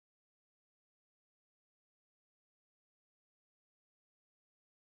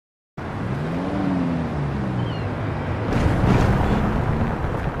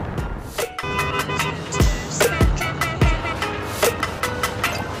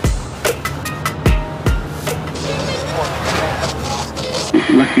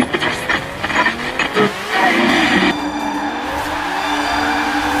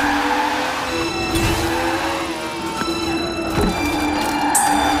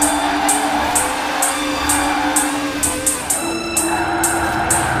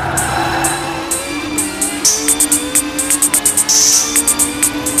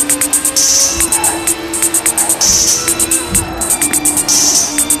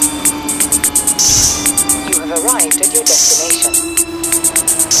arrived at your destination.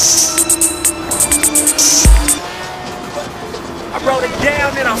 I wrote it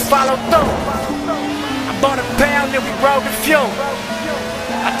down and I followed through. I bought a pound and we rode the fuel.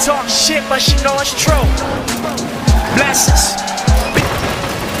 I talk shit but she know it's true. Blessings.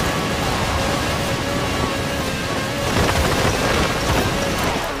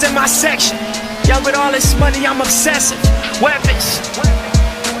 In my section, yo, with all this money I'm obsessive. Weapons,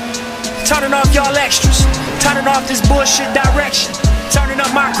 turning off y'all extras, turning off this bullshit direction, turning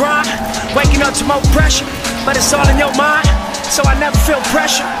up my grind, waking up to more pressure, but it's all in your mind, so I never feel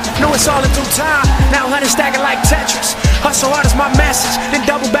pressure. Know it's all in due time, now 100 stacking like Tetris. Hustle hard is my message, then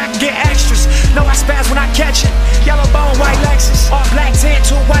double back and get extras. Know I spaz when I catch it. Yellow bone, white Lexus, all black tan,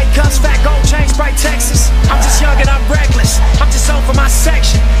 two white cups, fat gold chains, bright Texas. I'm just young and I'm reckless, I'm just on for my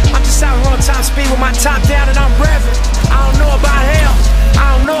section. I'm just out here on top speed with my top down and I'm revving. I don't know about hell,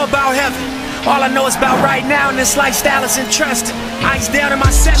 I don't know about heaven. All I know is about right now, and this lifestyle is entrusted. Ice down in my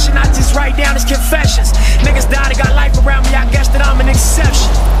session, I just write down his confessions. Niggas died and got life around me, I guess that I'm an exception.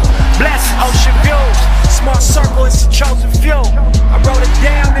 Blessed ocean views, small circle is the chosen few. I wrote it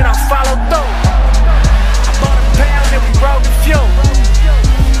down and I followed through. I bought a pound and we rode the fuel.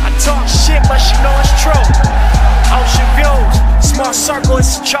 I talk shit but she know it's true. Ocean views, small circle is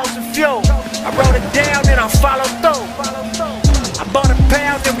the chosen few. I wrote it down and I followed through. I bought a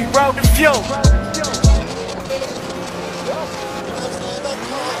pound and we rode the fuel.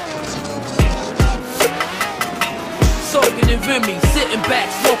 Soaking in Remy, sitting back,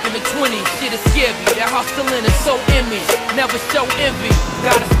 smoking the 20. Shit is scary, that hustling is so in me. Never show envy,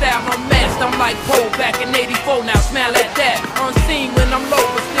 got a style unmatched. I'm like Poe back in '84, now smile at that. Unseen when I'm low,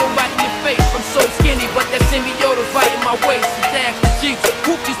 but still right in your face. I'm so skinny, but that semiota's right in my waist. The dash, the jeeps,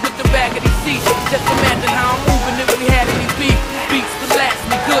 hoopies with the bag of these seats. Just imagine how I'm moving if we had any beef. Beats relax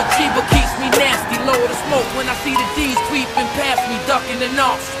me, good Chiba keeps me nasty. Lower the smoke when I see the D's creeping past me, ducking the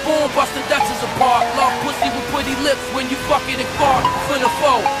knocks. Born busting Dutchess apart, love pussy with pretty lips when you fucking it far. For the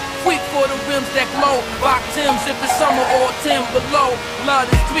foe, quick for the rims that glow. Rock Timbs if it's summer or 10 below. Love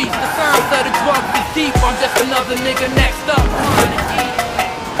the streets, the signs of the drugs is deep. I'm just another nigga next up, trying to eat.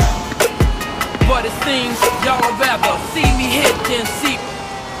 But it seems y'all rather see me hit than see.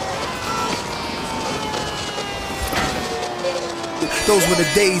 Those were the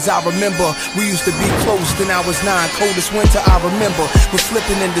days I remember. We used to be close, then I was 9. Coldest winter I remember was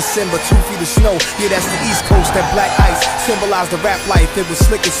slipping in December. 2 feet of snow, yeah, that's the East Coast. That black ice symbolized the rap life. It was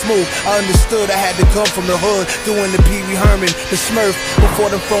slick and smooth. I understood I had to come from the hood, doing the Pee Wee Herman, the Smurf,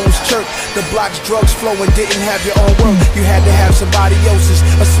 before the phones chirped. The blocks, drugs flowing, didn't have your own work. You had to have somebody else's.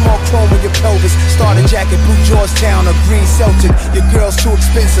 A small chrome in your pelvis, starter jacket, blue Georgetown, or green Celtic. Your girl's too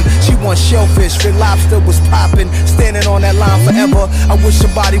expensive, she wants shellfish. Red Lobster was popping, standing on that line forever. I wish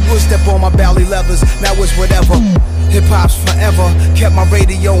somebody would step on my belly levers. Now it's whatever. Hip-hop's forever. Kept my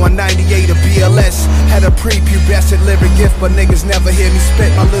radio on 98 or BLS. Had a prepubescent lyric gift, but niggas never hear me spit.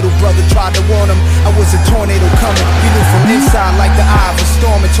 My little brother tried to warn him I was a tornado coming. He knew from inside like the eye of a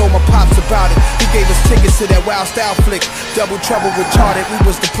storm and told my pops about it. He gave us tickets to that Wild Style flick. Double Trouble retarded, we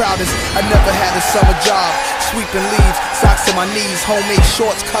was the proudest. I never had a summer job. Sweeping leaves, socks to my knees, homemade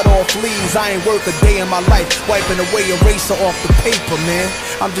shorts, cut off leaves. I ain't worked a day in my life, wiping away eraser off the paper, man.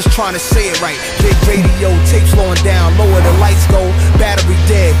 I'm just trying to say it right. Big radio, tape slowing down, lower the lights go, battery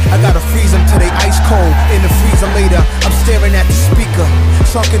dead. I gotta freeze them till they ice cold. In the freezer later, I'm staring at the speaker,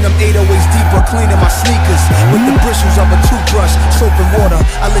 sunk in them 808s deeper, cleaning my sneakers with the bristles of a toothbrush, soap and water.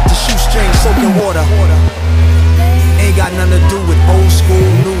 I lit the shoestring, soaking water. Ain't got nothing to do with old school,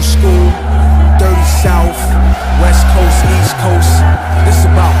 new school, dirty south, west coast, east coast. This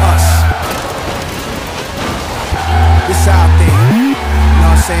about us. This our thing. You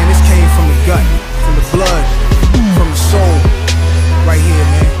know what I'm saying? This came from the gut, from the blood, from the soul. Right here,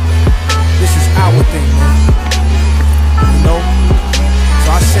 man. This is our thing, man. You know? So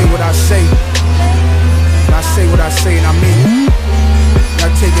I say what I say. And I say what I say and I mean it. And I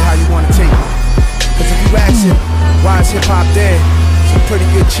take it how you want to take it. Cause if you ask it, why is hip-hop dead? It's a pretty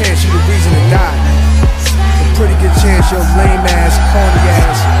good chance you the reason it died. It's a pretty good chance your lame ass, corny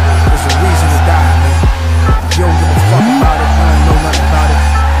ass is the reason it died, man. You don't give a fuck about it, you don't know nothing about it.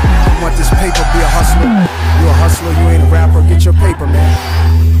 You want this paper, be a hustler. You a hustler, you ain't a rapper, get your paper, man.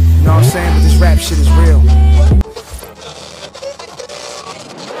 You know what I'm saying? But this rap shit is real.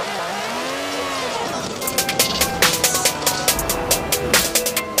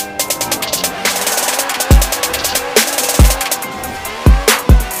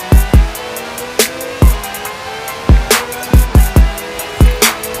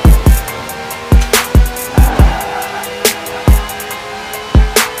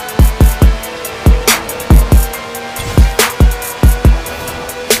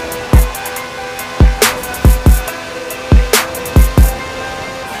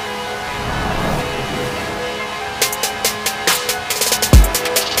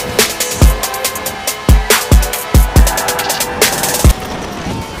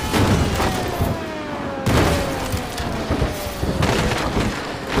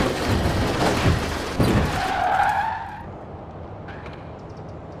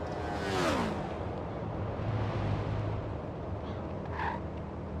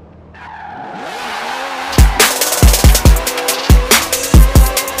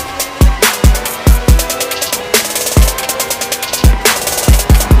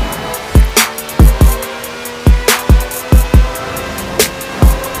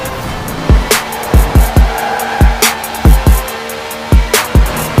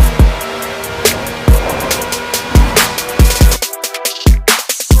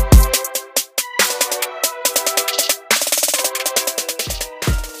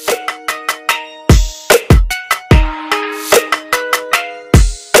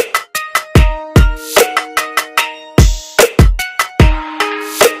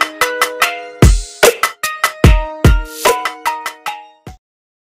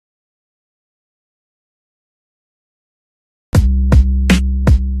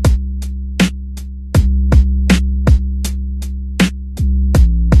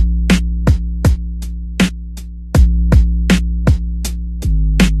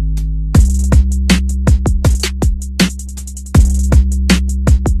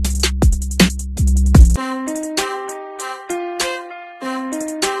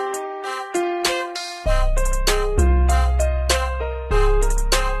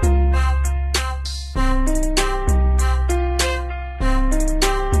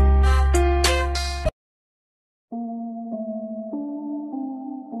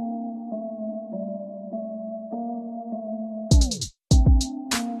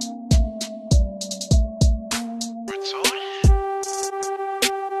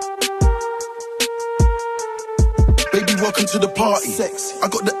 welcome to the party. Sex. I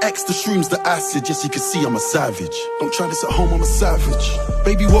got the X, the shrooms, the acid. Yes, you can see I'm a savage. Don't try this at home, I'm a savage.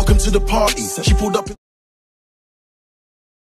 Baby, welcome to the party. She pulled up.